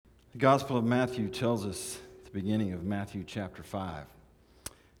The Gospel of Matthew tells us at the beginning of Matthew chapter 5.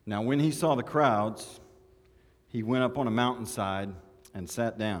 Now, when he saw the crowds, he went up on a mountainside and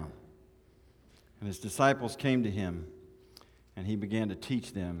sat down. And his disciples came to him, and he began to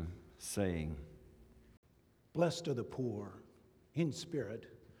teach them, saying, Blessed are the poor in spirit,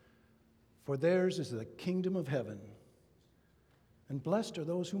 for theirs is the kingdom of heaven. And blessed are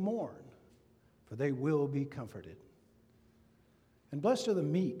those who mourn, for they will be comforted. And blessed are the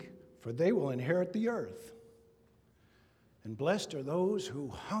meek, for they will inherit the earth. And blessed are those who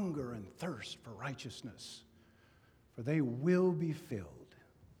hunger and thirst for righteousness, for they will be filled.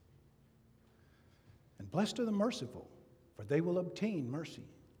 And blessed are the merciful, for they will obtain mercy.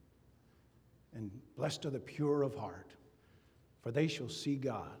 And blessed are the pure of heart, for they shall see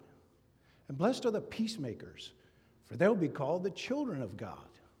God. And blessed are the peacemakers, for they'll be called the children of God.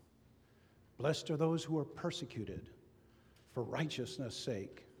 Blessed are those who are persecuted for righteousness'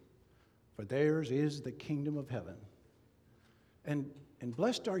 sake, for theirs is the kingdom of heaven. And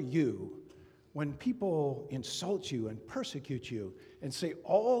blessed are you when people insult you and persecute you and say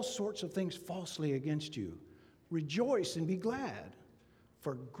all sorts of things falsely against you. Rejoice and be glad,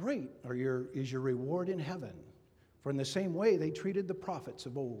 for great is your reward in heaven. For in the same way they treated the prophets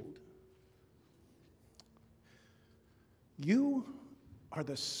of old. You are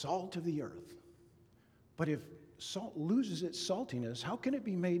the salt of the earth. But if salt loses its saltiness, how can it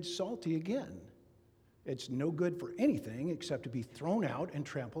be made salty again? It's no good for anything except to be thrown out and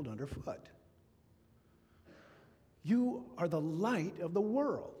trampled underfoot. You are the light of the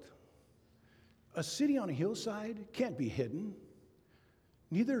world. A city on a hillside can't be hidden.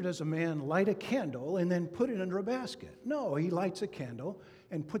 Neither does a man light a candle and then put it under a basket. No, he lights a candle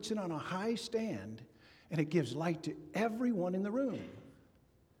and puts it on a high stand, and it gives light to everyone in the room.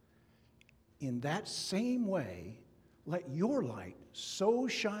 In that same way, let your light so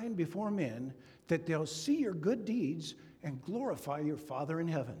shine before men that they'll see your good deeds and glorify your Father in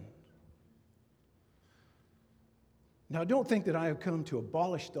heaven. Now, don't think that I have come to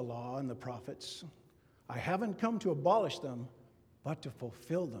abolish the law and the prophets. I haven't come to abolish them, but to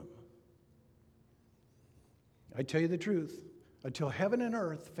fulfill them. I tell you the truth, until heaven and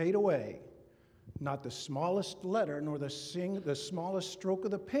earth fade away, not the smallest letter nor the smallest stroke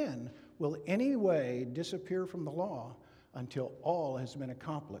of the pen will any way disappear from the law until all has been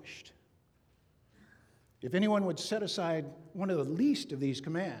accomplished. If anyone would set aside one of the least of these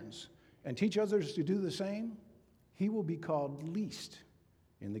commands and teach others to do the same, he will be called least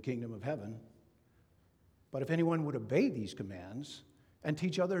in the kingdom of heaven. But if anyone would obey these commands and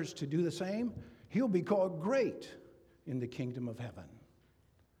teach others to do the same, he'll be called great in the kingdom of heaven.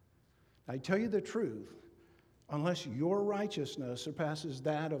 I tell you the truth, unless your righteousness surpasses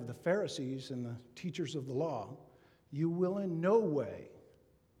that of the Pharisees and the teachers of the law, you will in no way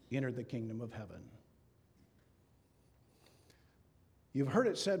enter the kingdom of heaven. You've heard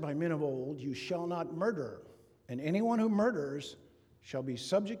it said by men of old, you shall not murder, and anyone who murders shall be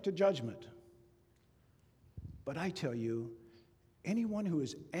subject to judgment. But I tell you, anyone who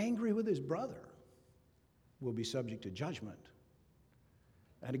is angry with his brother will be subject to judgment.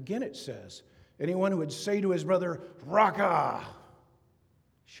 And again it says, anyone who would say to his brother, Raca,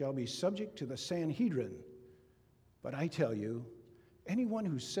 shall be subject to the Sanhedrin. But I tell you, anyone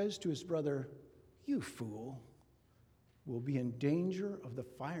who says to his brother, you fool, will be in danger of the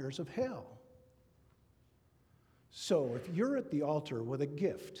fires of hell. So if you're at the altar with a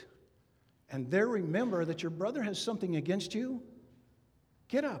gift, and there remember that your brother has something against you,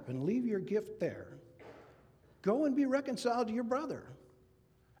 get up and leave your gift there. Go and be reconciled to your brother,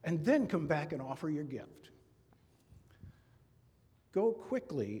 and then come back and offer your gift. Go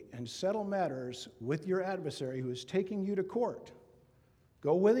quickly and settle matters with your adversary who is taking you to court.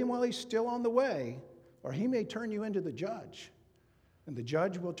 Go with him while he's still on the way, or he may turn you into the judge, and the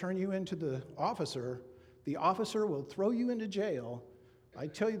judge will turn you into the officer. The officer will throw you into jail. I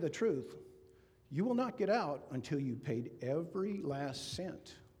tell you the truth, you will not get out until you paid every last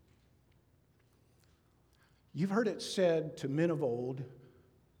cent. You've heard it said to men of old,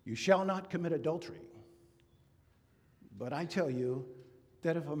 you shall not commit adultery. But I tell you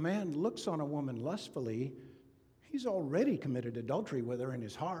that if a man looks on a woman lustfully, he's already committed adultery with her in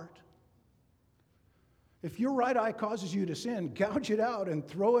his heart. If your right eye causes you to sin, gouge it out and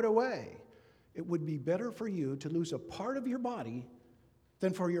throw it away. It would be better for you to lose a part of your body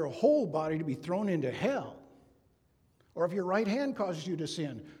than for your whole body to be thrown into hell. Or if your right hand causes you to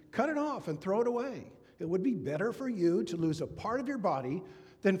sin, cut it off and throw it away. It would be better for you to lose a part of your body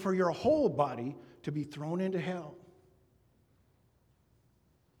than for your whole body to be thrown into hell.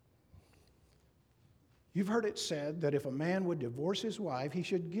 You've heard it said that if a man would divorce his wife, he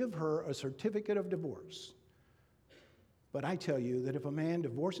should give her a certificate of divorce. But I tell you that if a man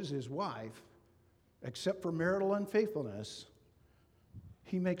divorces his wife, except for marital unfaithfulness,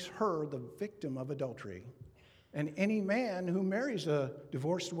 he makes her the victim of adultery. And any man who marries a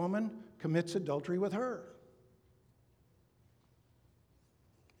divorced woman commits adultery with her.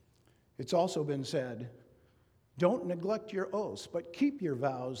 It's also been said, don't neglect your oaths, but keep your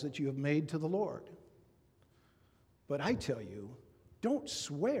vows that you have made to the Lord. But I tell you, don't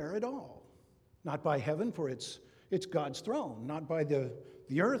swear at all. Not by heaven, for it's God's throne. Not by the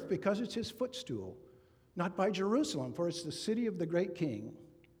earth, because it's his footstool. Not by Jerusalem, for it's the city of the great king.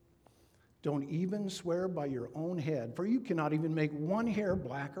 Don't even swear by your own head, for you cannot even make one hair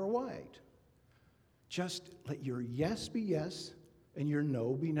black or white. Just let your yes be yes and your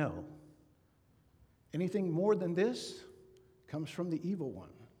no be no. Anything more than this comes from the evil one.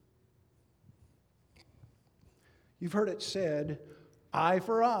 You've heard it said, eye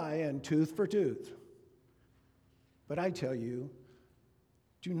for eye and tooth for tooth. But I tell you,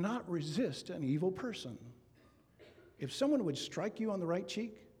 do not resist an evil person. If someone would strike you on the right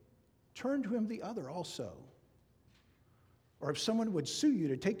cheek, turn to him the other also. Or if someone would sue you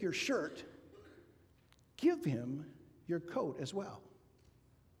to take your shirt, give him your coat as well.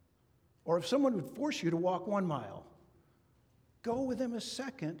 Or if someone would force you to walk 1 mile, go with them a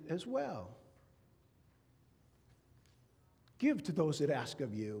second as well. Give to those that ask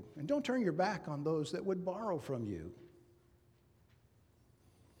of you, and don't turn your back on those that would borrow from you.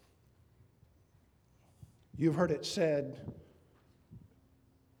 You've heard it said,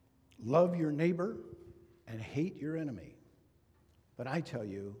 love your neighbor and hate your enemy. But I tell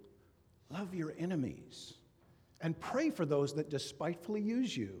you, love your enemies and pray for those that despitefully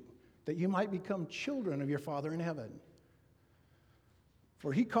use you, that you might become children of your Father in heaven.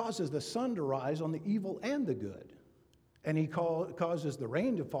 For he causes the sun to rise on the evil and the good, and he causes the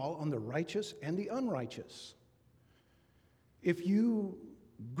rain to fall on the righteous and the unrighteous. If you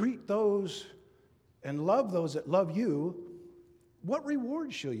greet those and love those that love you, what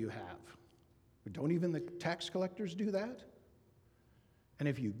reward shall you have? Don't even the tax collectors do that? And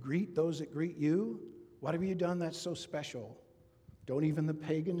if you greet those that greet you, what have you done that's so special? Don't even the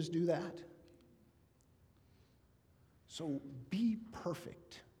pagans do that? So be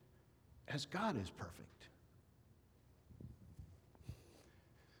perfect as God is perfect.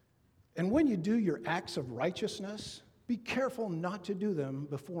 And when you do your acts of righteousness, be careful not to do them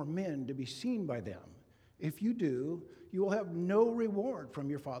before men to be seen by them. If you do, you will have no reward from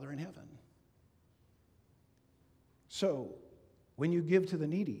your Father in heaven. So, when you give to the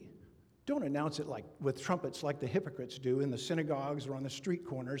needy, don't announce it like with trumpets like the hypocrites do in the synagogues or on the street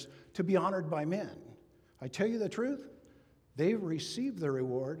corners to be honored by men. I tell you the truth, they've received their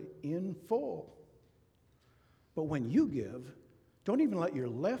reward in full. But when you give, don't even let your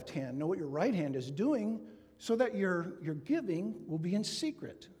left hand know what your right hand is doing, so that your giving will be in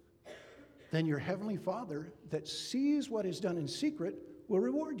secret. Then your heavenly Father that sees what is done in secret will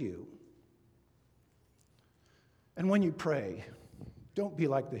reward you. And when you pray, don't be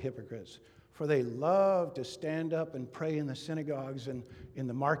like the hypocrites, for they love to stand up and pray in the synagogues and in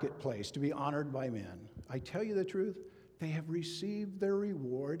the marketplace to be honored by men. I tell you the truth, they have received their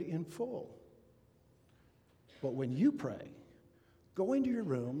reward in full. But when you pray, go into your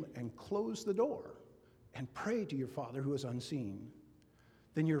room and close the door and pray to your Father who is unseen.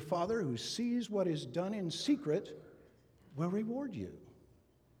 Then your Father who sees what is done in secret will reward you.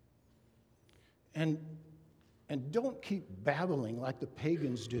 And don't keep babbling like the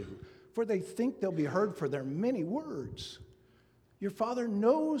pagans do, for they think they'll be heard for their many words. Your Father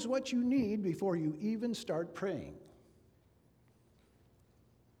knows what you need before you even start praying.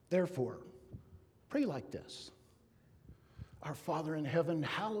 Therefore, pray like this. Our Father in heaven,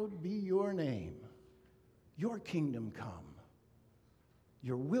 hallowed be your name. Your kingdom come.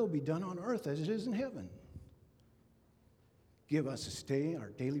 Your will be done on earth as it is in heaven. Give us this day our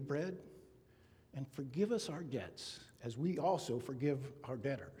daily bread, and forgive us our debts, as we also forgive our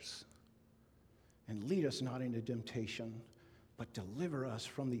debtors. And lead us not into temptation, but deliver us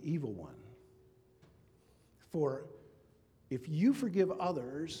from the evil one. For if you forgive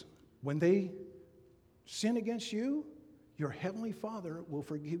others when they sin against you, your heavenly Father will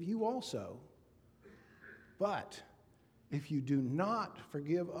forgive you also. But if you do not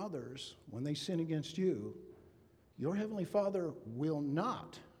forgive others when they sin against you, your heavenly Father will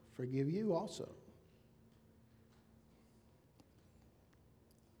not forgive you also.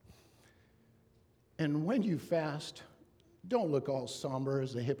 And when you fast, don't look all somber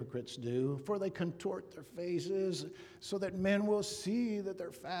as the hypocrites do, for they contort their faces so that men will see that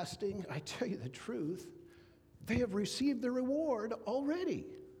they're fasting. I tell you the truth, they have received their reward already.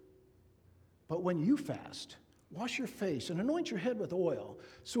 But when you fast, wash your face and anoint your head with oil,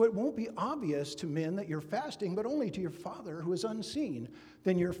 so it won't be obvious to men that you're fasting, but only to your Father who is unseen.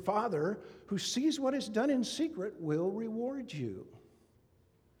 Then your Father, who sees what is done in secret, will reward you.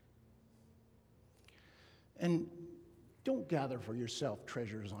 And don't gather for yourself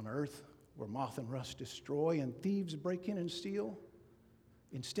treasures on earth, where moth and rust destroy and thieves break in and steal.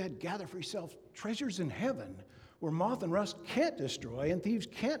 Instead, gather for yourself treasures in heaven, where moth and rust can't destroy and thieves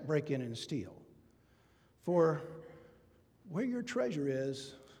can't break in and steal. For where your treasure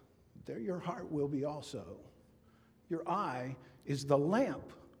is, there your heart will be also. Your eye is the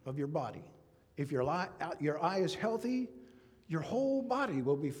lamp of your body. If your eye is healthy, your whole body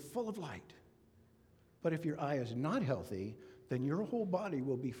will be full of light. But if your eye is not healthy, then your whole body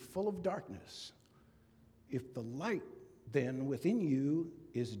will be full of darkness. If the light then within you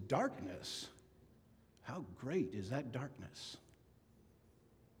is darkness, how great is that darkness?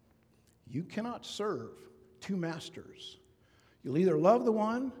 You cannot serve two masters. You'll either love the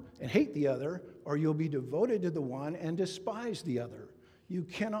one and hate the other, or you'll be devoted to the one and despise the other. You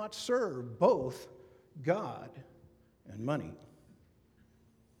cannot serve both God and money.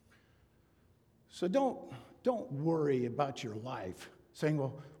 So don't worry about your life, saying,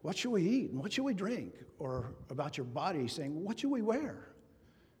 well, what should we eat and what should we drink? Or about your body, saying, what should we wear?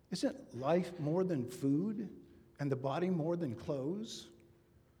 Isn't life more than food and the body more than clothes?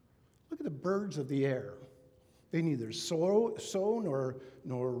 Look at the birds of the air. They neither sow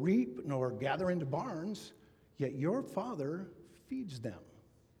nor reap nor gather into barns, yet your Father feeds them.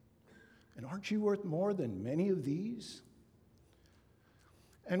 And aren't you worth more than many of these?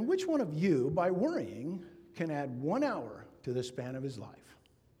 And which one of you, by worrying, can add 1 hour to the span of his life?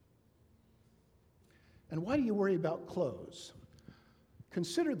 And why do you worry about clothes?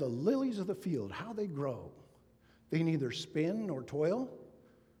 Consider the lilies of the field, how they grow. They neither spin nor toil.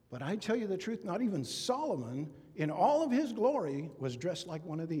 But I tell you the truth, not even Solomon, in all of his glory, was dressed like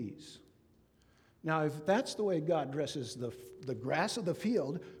one of these. Now, if that's the way God dresses the grass of the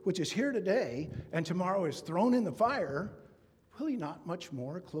field, which is here today and tomorrow is thrown in the fire, will he not much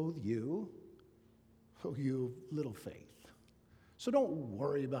more clothe you, oh, you little faith? So don't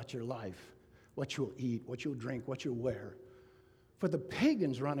worry about your life, what you'll eat, what you'll drink, what you'll wear. For the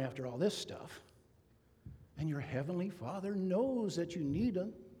pagans run after all this stuff, and your heavenly Father knows that you need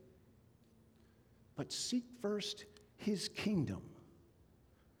them. But seek first his kingdom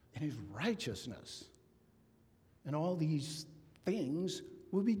and his righteousness, and all these things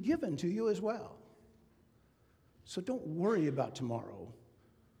will be given to you as well. So don't worry about tomorrow.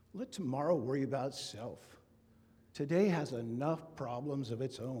 Let tomorrow worry about itself. Today has enough problems of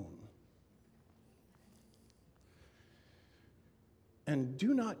its own. And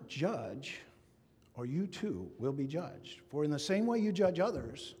do not judge, or you too will be judged. For in the same way you judge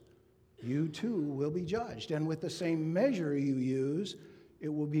others, you too will be judged. And with the same measure you use, it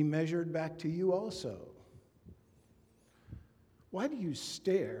will be measured back to you also. Why do you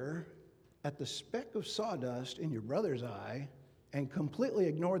stare at the speck of sawdust in your brother's eye and completely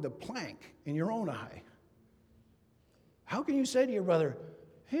ignore the plank in your own eye? How can you say to your brother,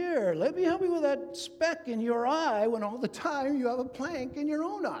 here, let me help you with that speck in your eye, when all the time you have a plank in your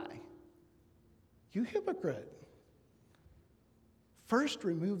own eye? You hypocrite. First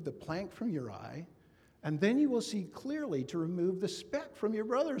remove the plank from your eye, and then you will see clearly to remove the speck from your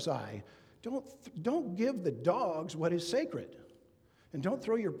brother's eye. Don't give the dogs what is sacred. And don't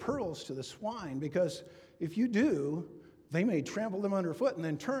throw your pearls to the swine, because if you do, they may trample them underfoot and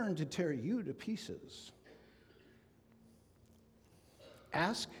then turn to tear you to pieces.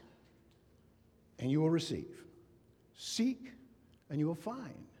 Ask, and you will receive. Seek, and you will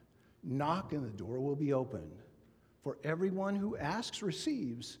find. Knock, and the door will be opened. For everyone who asks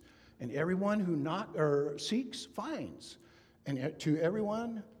receives, and everyone who seeks finds, and to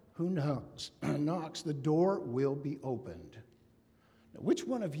everyone who knocks, the door will be opened. Now, which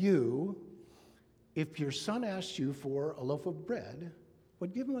one of you, if your son asks you for a loaf of bread,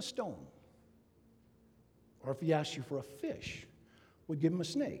 would give him a stone? Or if he asks you for a fish, would give him a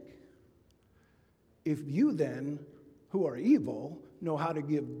snake? If you then, who are evil, know how to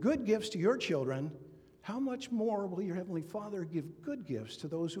give good gifts to your children, how much more will your heavenly Father give good gifts to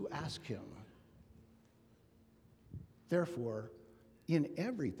those who ask him? Therefore, in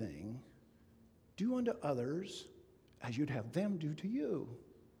everything, do unto others as you'd have them do to you.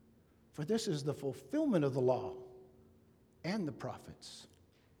 For this is the fulfillment of the law and the prophets.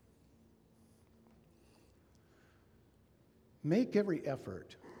 Make every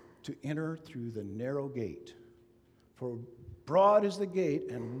effort to enter through the narrow gate, for Broad is the gate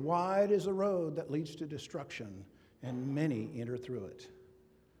and wide is the road that leads to destruction, and many enter through it.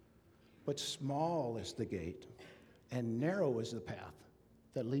 But small is the gate and narrow is the path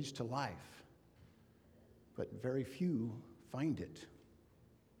that leads to life, but very few find it.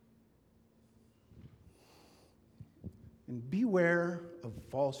 And beware of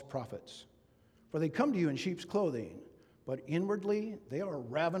false prophets, for they come to you in sheep's clothing, but inwardly they are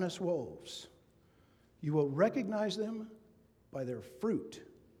ravenous wolves. You will recognize them by their fruit.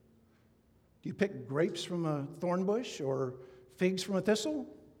 Do you pick grapes from a thorn bush or figs from a thistle?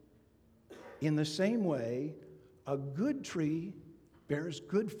 In the same way, a good tree bears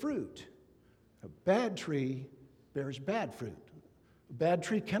good fruit. A bad tree bears bad fruit. A bad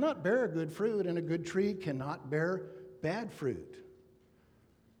tree cannot bear good fruit, and a good tree cannot bear bad fruit.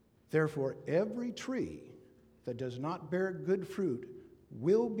 Therefore, every tree that does not bear good fruit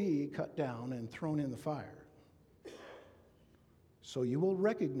will be cut down and thrown in the fire. So you will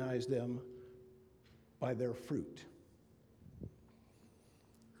recognize them by their fruit.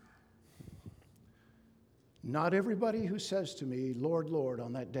 Not everybody who says to me, Lord, Lord,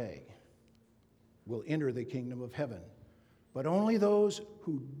 on that day will enter the kingdom of heaven, but only those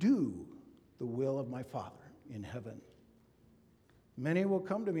who do the will of my Father in heaven. Many will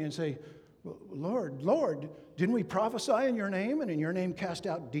come to me and say, Lord, Lord, didn't we prophesy in your name and in your name cast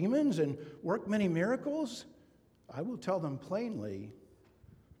out demons and work many miracles? I will tell them plainly,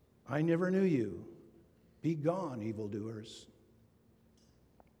 I never knew you. Be gone, evildoers.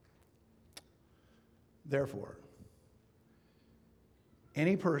 Therefore,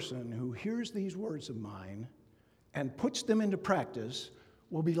 any person who hears these words of mine and puts them into practice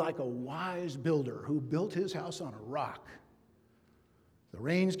will be like a wise builder who built his house on a rock. The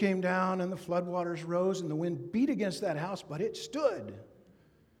rains came down and the floodwaters rose and the wind beat against that house, but it stood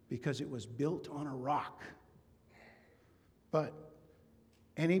because it was built on a rock. But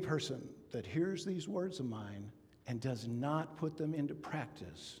any person that hears these words of mine and does not put them into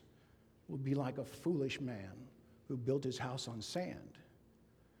practice will be like a foolish man who built his house on sand.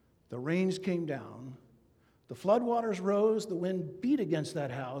 The rains came down, the floodwaters rose, the wind beat against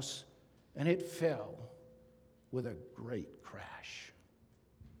that house, and it fell with a great crash.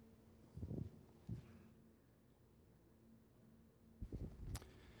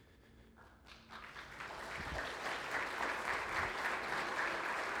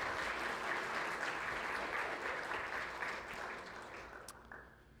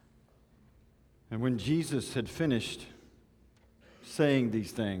 And when Jesus had finished saying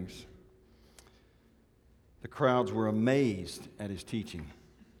these things, the crowds were amazed at his teaching,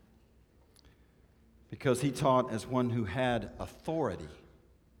 because he taught as one who had authority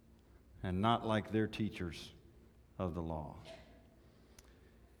and not like their teachers of the law.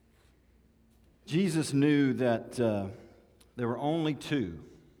 Jesus knew that there were only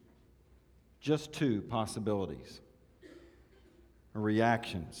just two possibilities, or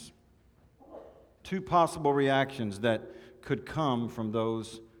reactions. Two possible reactions that could come from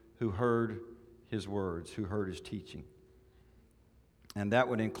those who heard his words, who heard his teaching. And that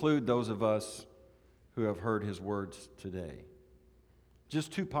would include those of us who have heard his words today.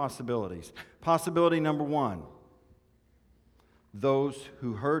 Just two possibilities. Possibility number one, those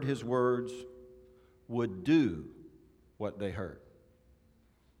who heard his words would do what they heard.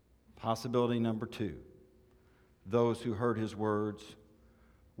 Possibility number two, those who heard his words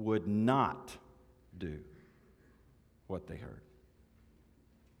would not do what they heard.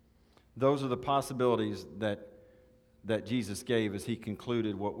 Those are the possibilities that Jesus gave as he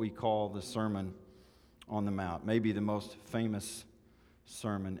concluded what we call the Sermon on the Mount, maybe the most famous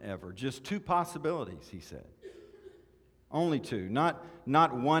sermon ever. Just two possibilities, he said. Only two, not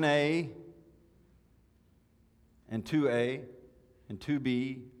 1A and 2A and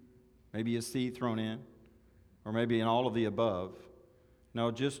 2B, maybe a C thrown in, or maybe in all of the above. No,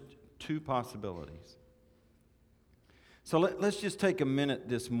 just two possibilities. So let's just take a minute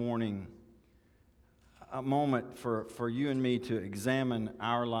this morning, a moment for you and me to examine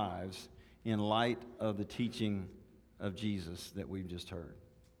our lives in light of the teaching of Jesus that we've just heard.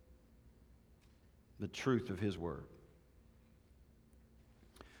 The truth of his word.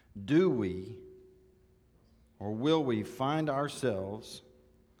 Do we or will we find ourselves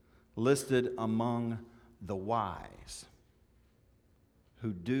listed among the wise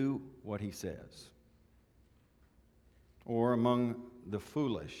who do what he says, or among the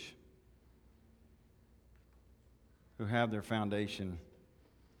foolish who have their foundation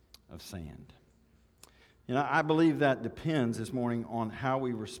of sand? You know, I believe that depends this morning on how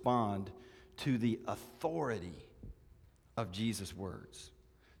we respond to the authority of Jesus' words,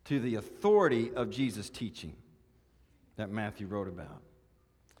 to the authority of Jesus' teaching that Matthew wrote about.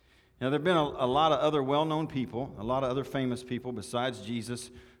 Now, there have been a lot of other well-known people, a lot of other famous people besides Jesus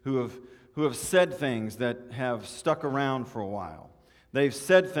who have said things that have stuck around for a while. They've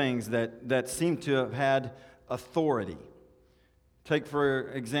said things that seem to have had authority. Take, for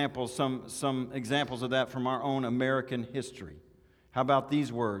example, some examples of that from our own American history. How about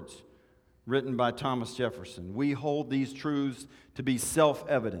these words written by Thomas Jefferson? "We hold these truths to be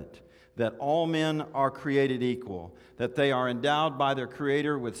self-evident, that all men are created equal, that they are endowed by their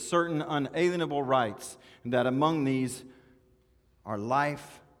Creator with certain unalienable rights, and that among these are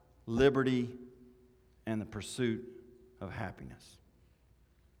life, liberty, and the pursuit of happiness."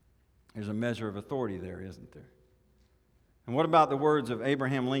 There's a measure of authority there, isn't there? And what about the words of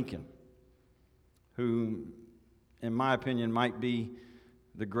Abraham Lincoln, who, in my opinion, might be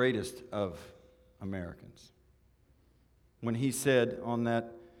the greatest of Americans? When he said on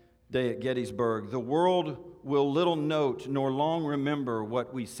that day at Gettysburg, "The world will little note nor long remember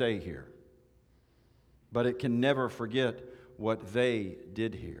what we say here, but it can never forget what they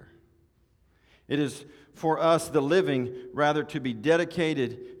did here. It is for us, the living, rather to be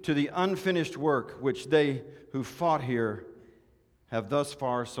dedicated to the unfinished work which they who fought here have thus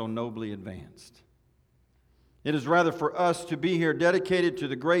far so nobly advanced. It is rather for us to be here dedicated to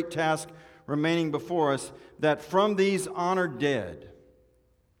the great task remaining before us, that from these honored dead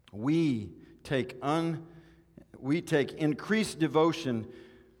we take increased devotion,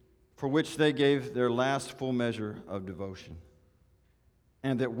 for which they gave their last full measure of devotion.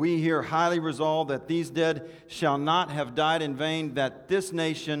 And that we here highly resolve that these dead shall not have died in vain, that this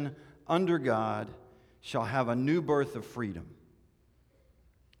nation under God shall have a new birth of freedom,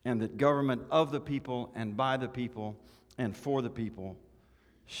 and that government of the people and by the people and for the people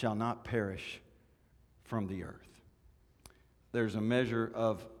shall not perish from the earth." There's a measure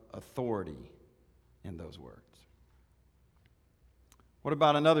of authority in those words. What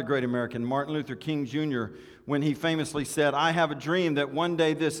about another great American, Martin Luther King Jr., when he famously said, "I have a dream that one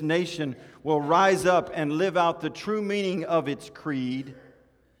day this nation will rise up and live out the true meaning of its creed.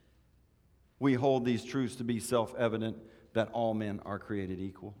 We hold these truths to be self-evident, that all men are created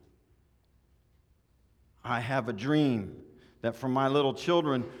equal. I have a dream that for my little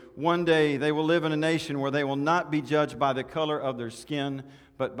children, one day they will live in a nation where they will not be judged by the color of their skin,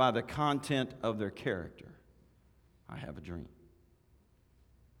 but by the content of their character. I have a dream."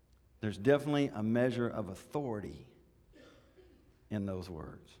 There's definitely a measure of authority in those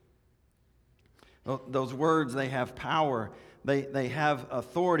words. Those words, they have power. They have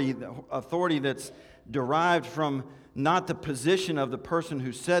authority that's derived from not the position of the person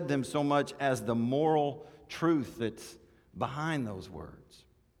who said them so much as the moral truth that's behind those words.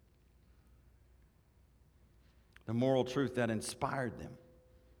 The moral truth that inspired them.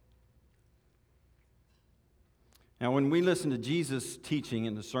 Now, when we listen to Jesus' teaching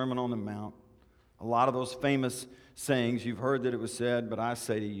in the Sermon on the Mount, a lot of those famous sayings, you've heard that it was said, but I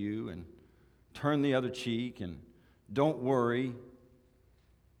say to you, and turn the other cheek, and don't worry,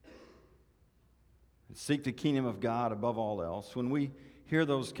 and seek the kingdom of God above all else. When we hear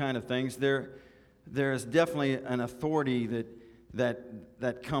those kind of things, there is definitely an authority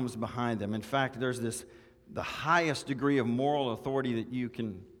that comes behind them. In fact, there's the highest degree of moral authority that you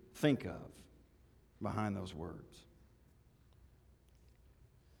can think of behind those words.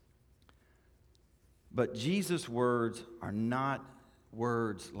 But Jesus' words are not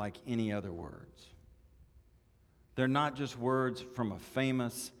words like any other words. They're not just words from a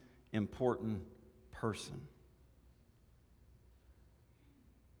famous, important person.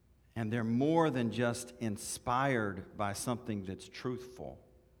 And they're more than just inspired by something that's truthful.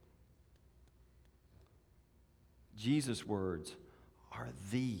 Jesus' words are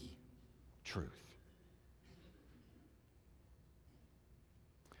the truth.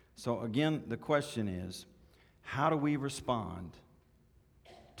 So again, the question is, how do we respond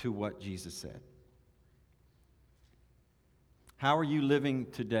to what Jesus said? How are you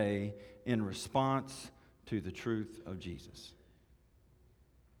living today in response to the truth of Jesus?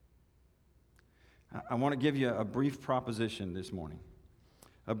 I want to give you a brief proposition this morning.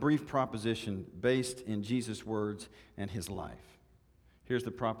 A brief proposition based in Jesus' words and his life. Here's the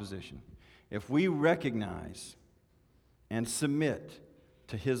proposition. If we recognize and submit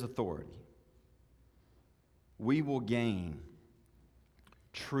to his authority, we will gain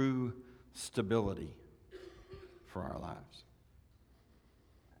true stability for our lives.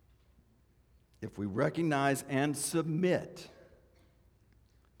 If we recognize and submit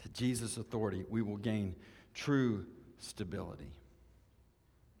to Jesus' authority, we will gain true stability.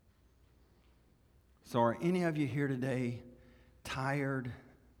 So are any of you here today tired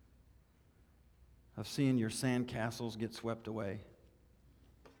of seeing your sandcastles get swept away.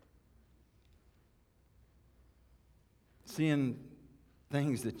 Seeing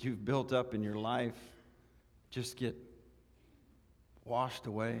things that you've built up in your life just get washed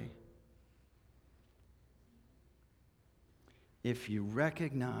away. If you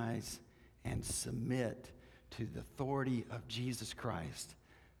recognize and submit to the authority of Jesus Christ,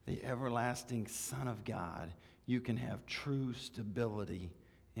 the everlasting Son of God, you can have true stability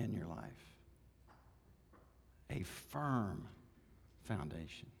in your life. A firm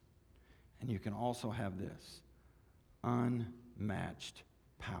foundation. And you can also have this, unmatched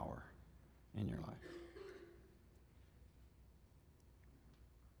power in your life.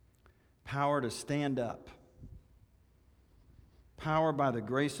 Power to stand up. Power by the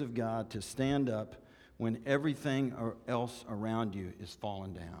grace of God to stand up when everything else around you is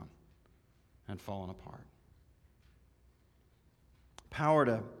falling down and falling apart.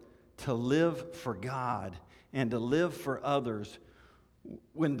 Power to live for God and to live for others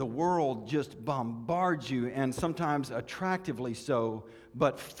when the world just bombards you, and sometimes attractively so,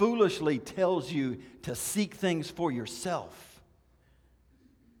 but foolishly tells you to seek things for yourself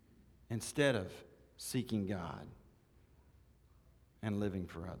instead of seeking God and living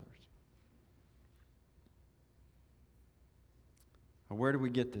for others. Where do we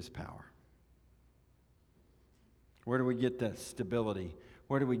get this power? Where do we get that stability?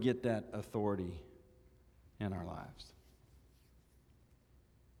 Where do we get that authority in our lives?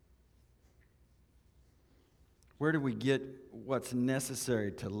 Where do we get what's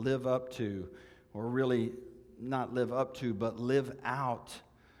necessary to live up to, or really not live up to, but live out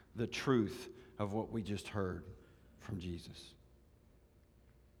the truth of what we just heard from Jesus?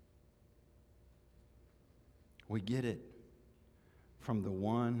 We get it from the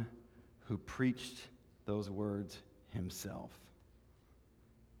one who preached those words himself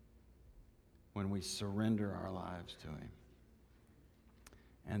when we surrender our lives to him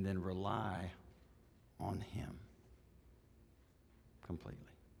and then rely on him completely.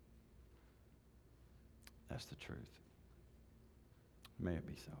 That's the truth. May it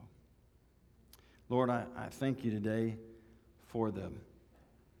be so. Lord, I thank you today for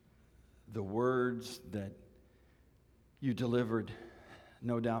the words that you delivered,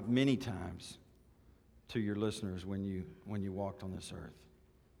 no doubt, many times to your listeners when you walked on this earth.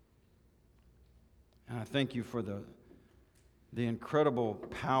 And I thank you for the incredible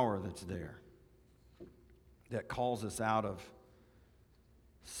power that's there that calls us out of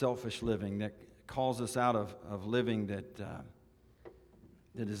selfish living, that calls us out of living that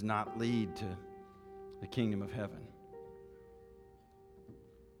does not lead to the kingdom of heaven.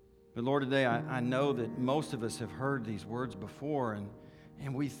 But Lord, today I know that most of us have heard these words before,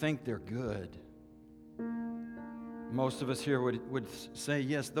 and we think they're good. Most of us here would say,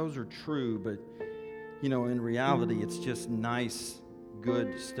 yes, those are true, but in reality, it's just nice,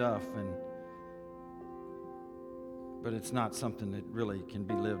 good stuff, but it's not something that really can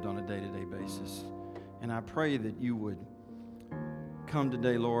be lived on a day-to-day basis. And I pray that you would come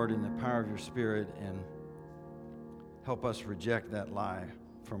today, Lord, in the power of your Spirit and help us reject that lie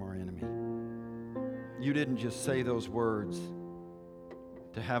from our enemy. You didn't just say those words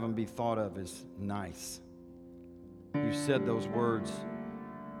to have them be thought of as nice. You said those words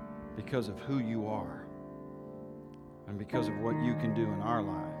because of who you are and because of what you can do in our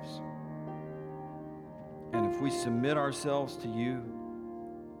lives. And if we submit ourselves to you,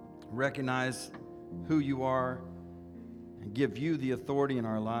 recognize who you are, and give you the authority in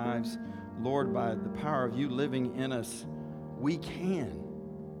our lives, Lord, by the power of you living in us, we can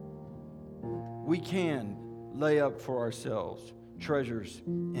lay up for ourselves treasures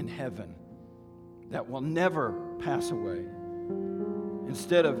in heaven that will never pass away,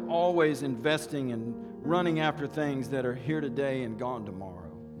 instead of always investing and running after things that are here today and gone tomorrow.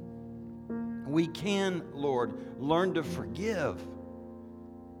 We can, Lord, learn to forgive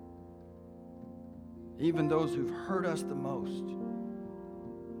even those who've hurt us the most.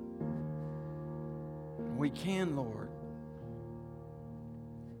 We can, Lord,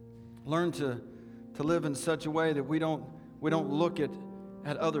 learn to live in such a way that we don't look at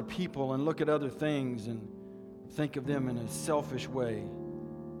other people and look at other things and think of them in a selfish way.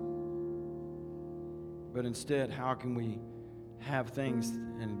 But instead, how can we have things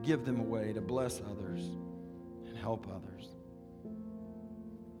and give them away to bless others and help others?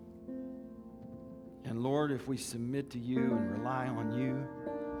 And Lord, if we submit to you and rely on you,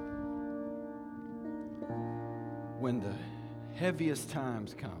 when the heaviest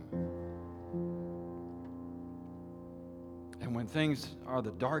times come, and when things are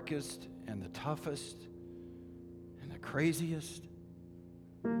the darkest and the toughest and the craziest,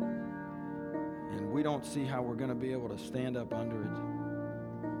 and and we don't see how we're going to be able to stand up under it,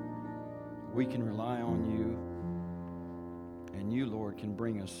 we can rely on you, and you, Lord, can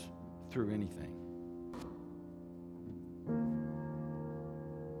bring us through anything.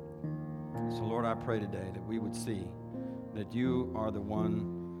 So, Lord, I pray today that we would see that you are the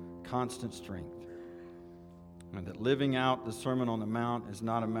one constant strength, and that living out the Sermon on the Mount is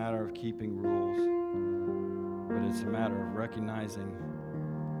not a matter of keeping rules, but it's a matter of recognizing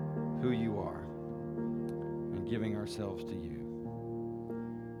who you are and giving ourselves to you.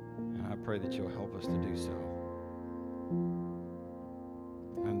 And I pray that you'll help us to do so.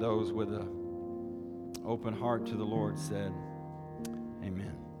 And those with an open heart to the Lord said,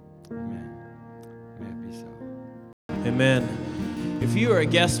 amen. Amen. May it be so. Amen. If you are a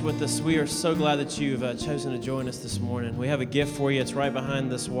guest with us, we are so glad that you've chosen to join us this morning. We have a gift for you. It's right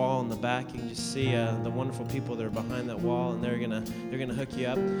behind this wall in the back. You can just see the wonderful people that are behind that wall, and they're gonna hook you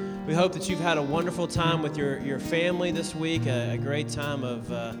up. We hope that you've had a wonderful time with your family this week, a great time of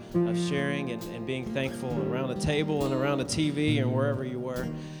sharing and being thankful around a table and around a TV and wherever you were.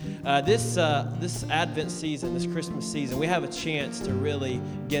 This Advent season, this Christmas season, we have a chance to really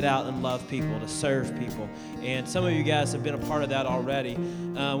get out and love people, to serve people. And some of you guys have been a part of that already.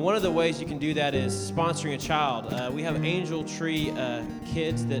 One of the ways you can do that is sponsoring a child. We have Angel Tree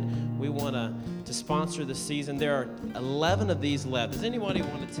kids that we want to sponsor this season. There are 11 of these left. Does anybody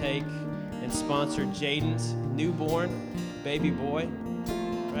want to take and sponsor Jaden's newborn baby boy?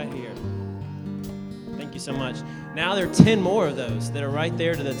 Right here. Thank you so much. Now there are 10 more of those that are right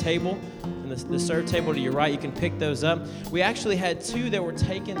there to the table, and the serve table to your right. You can pick those up. We actually had 2 that were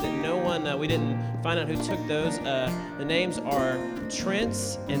taken that we didn't find out who took those. The names are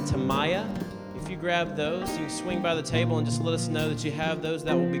Trent's and Tamaya. If you grab those, you can swing by the table and just let us know that you have those.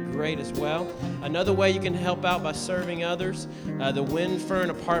 That will be great as well. Another way you can help out by serving others, the Windfern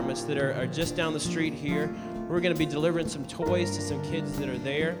Apartments that are just down the street here. We're going to be delivering some toys to some kids that are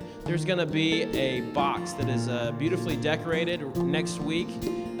there. There's going to be a box that is beautifully decorated next week.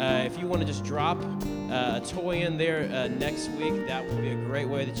 If you want to just drop a toy in there next week, that would be a great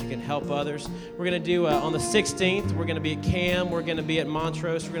way that you can help others. We're going to do, on the 16th, we're going to be at CAM. We're going to be at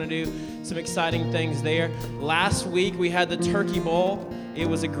Montrose. We're going to do some exciting things there. Last week, we had the Turkey Bowl. It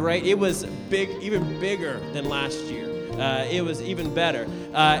was big, even bigger than last year. It was even better.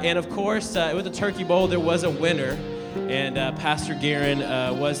 And of course, with the Turkey Bowl, there was a winner, and Pastor Guerin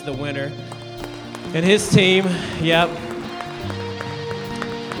was the winner. And his team, yep.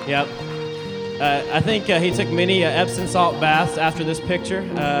 I think he took many Epsom salt baths after this picture.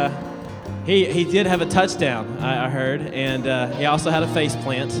 He did have a touchdown, I heard, and he also had a face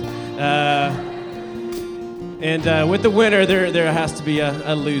plant. And with the winner, there has to be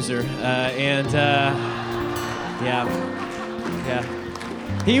a loser. Yeah.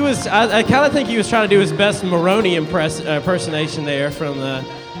 He was. I kind of think he was trying to do his best Maroney impersonation there from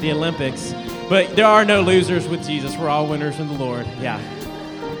the Olympics. But there are no losers with Jesus. We're all winners in the Lord. Yeah,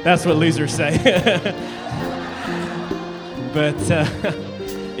 that's what losers say. But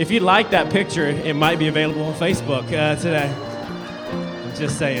if you like that picture, it might be available on Facebook today. I'm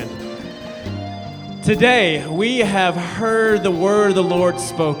just saying. Today we have heard the word of the Lord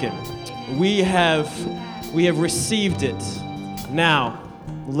spoken. We have received it. Now,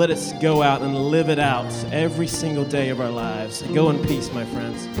 let us go out and live it out every single day of our lives. Go in peace, my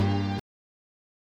friends.